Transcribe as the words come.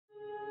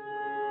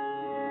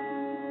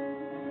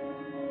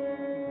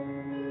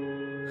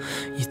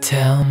You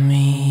tell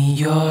me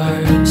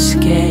you're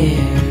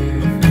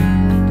scared.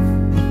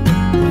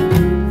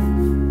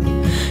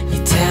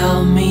 You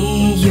tell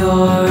me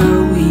you're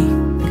weak,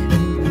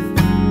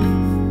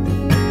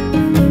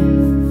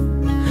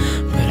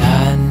 but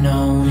I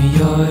know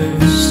you're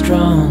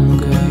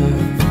stronger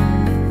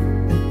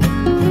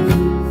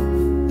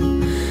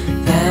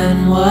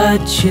than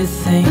what you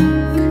think.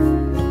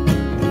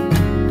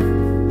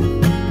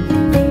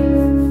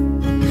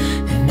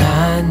 And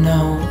I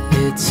know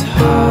it's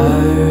hard.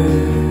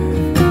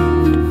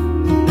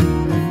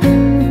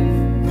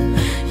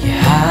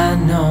 Yeah, I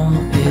know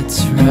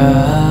it's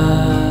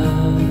rough,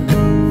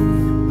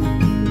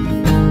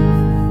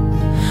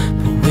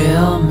 but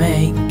we'll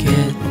make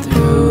it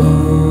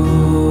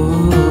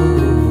through,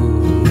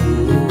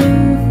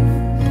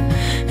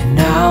 and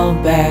I'll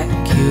back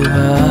you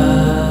up.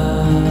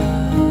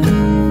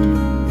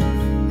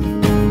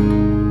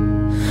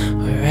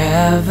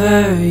 Wherever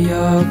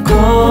you're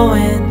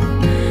going,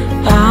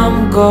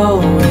 I'm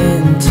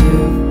going to.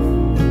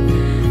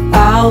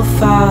 I'll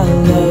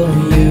follow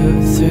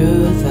you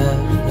through the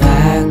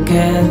black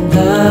and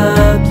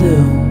the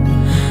blue.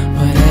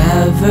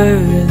 Whatever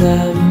the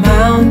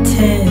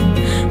mountain,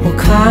 we'll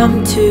climb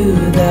to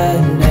the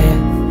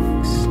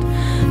next.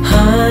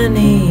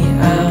 Honey,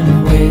 I'm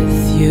with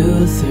you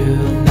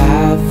through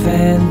life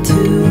and to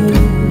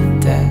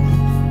death.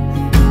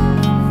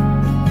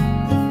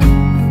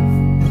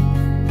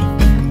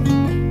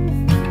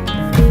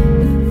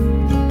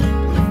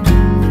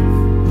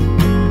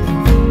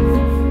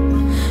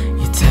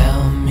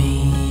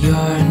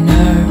 You're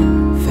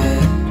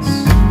nervous.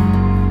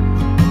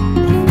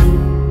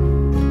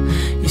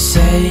 You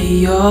say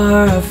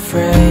you're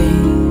afraid.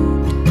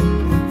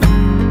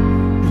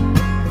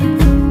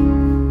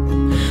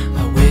 I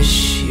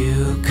wish you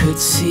could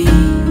see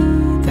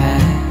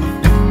that.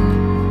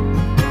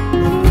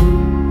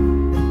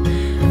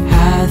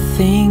 I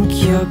think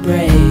you're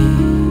brave,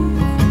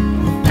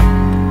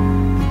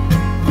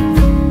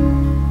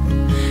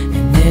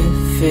 and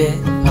if it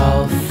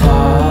all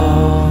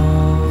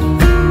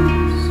falls,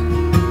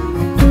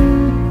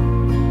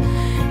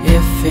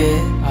 if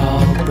it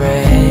all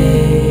breaks,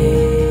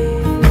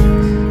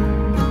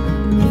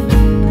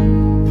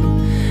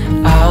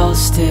 I'll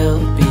still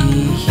be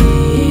here.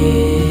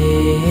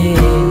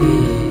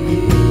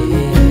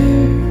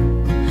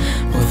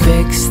 We'll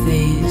fix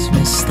these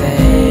mistakes.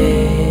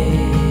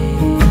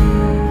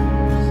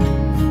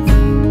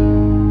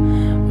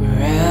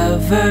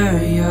 Wherever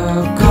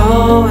you're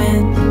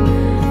going,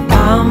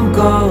 I'm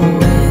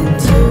going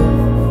to.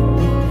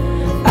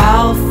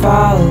 I'll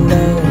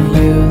follow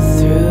you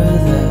through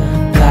the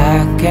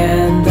black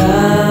and the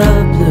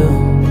blue.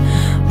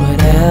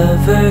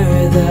 Whatever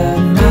the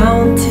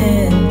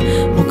mountain,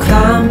 we'll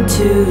climb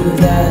to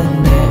the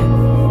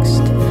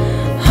next.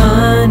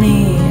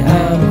 Honey,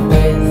 I'm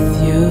with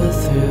you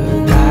through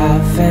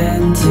life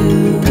and to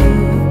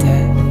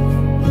death.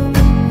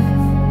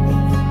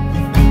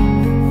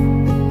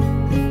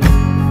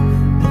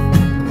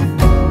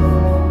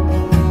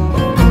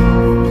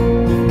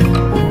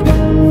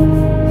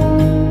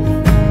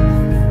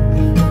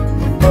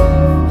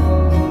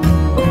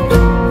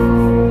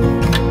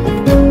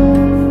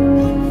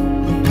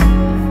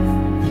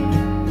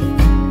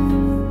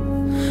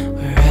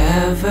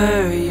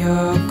 Wherever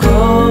you're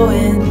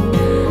going,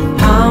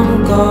 I'm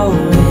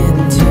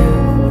going to.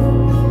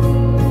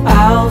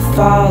 I'll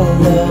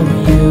follow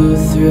you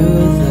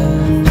through the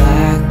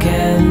black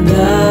and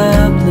the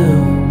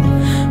blue.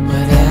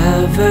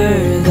 Whatever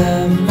the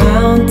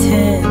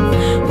mountain,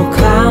 we'll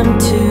climb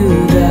to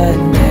the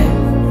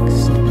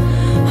next.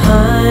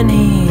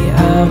 Honey,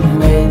 I'm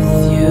with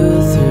you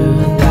through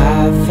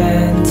life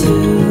and to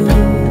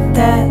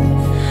death.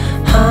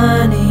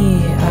 Honey,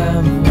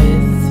 I'm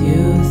with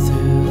you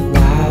through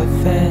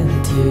life and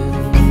to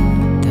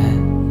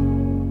death.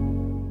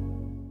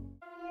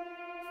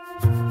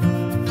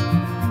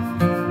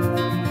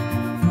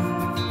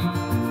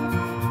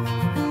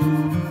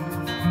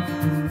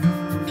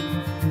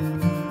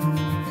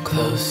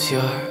 Close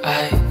your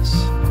eyes,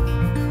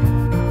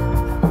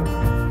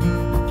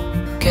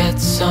 get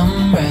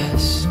some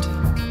rest.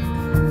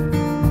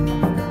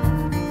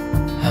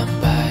 I'm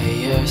by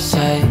your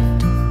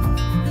side.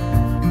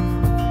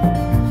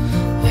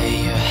 Lay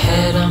your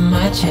head on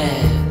my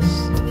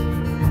chest.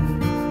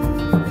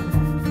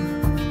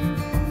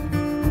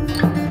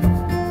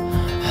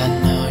 I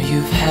know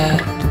you've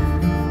had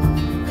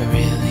a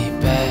really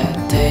bad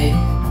day,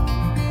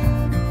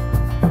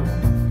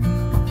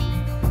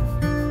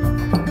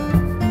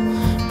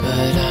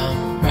 but I'm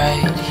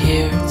right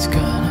here, it's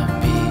gonna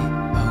be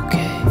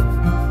okay.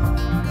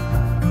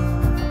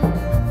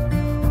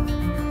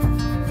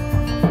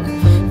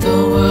 The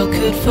world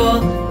could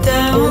fall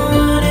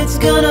down, it's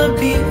gonna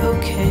be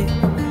okay.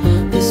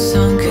 The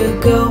sun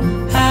could go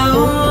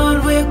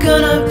out, we're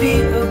gonna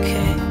be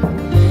okay.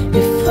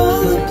 If all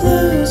the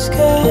blue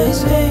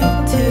skies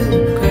ain't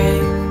too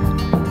gray,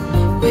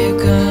 we're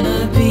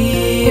gonna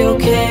be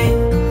okay.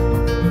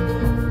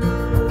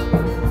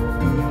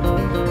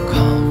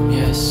 Calm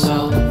your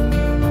soul,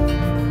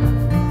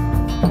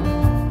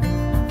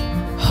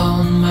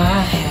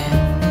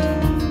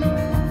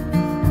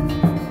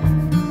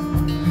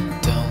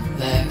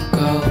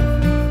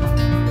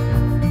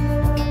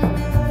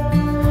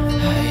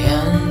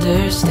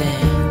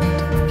 understand.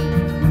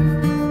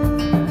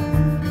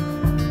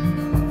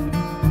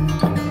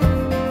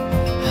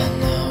 I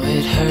know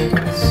it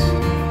hurts,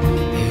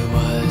 it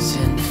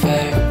wasn't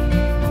fair.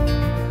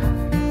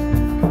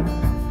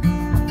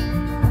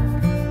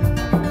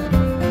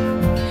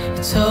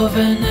 It's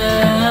over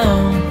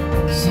now,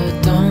 so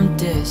don't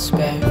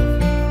despair.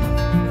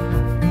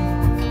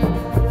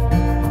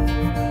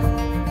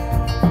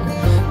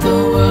 The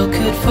world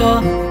could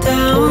fall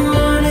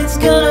down, it's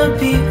gonna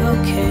be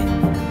okay.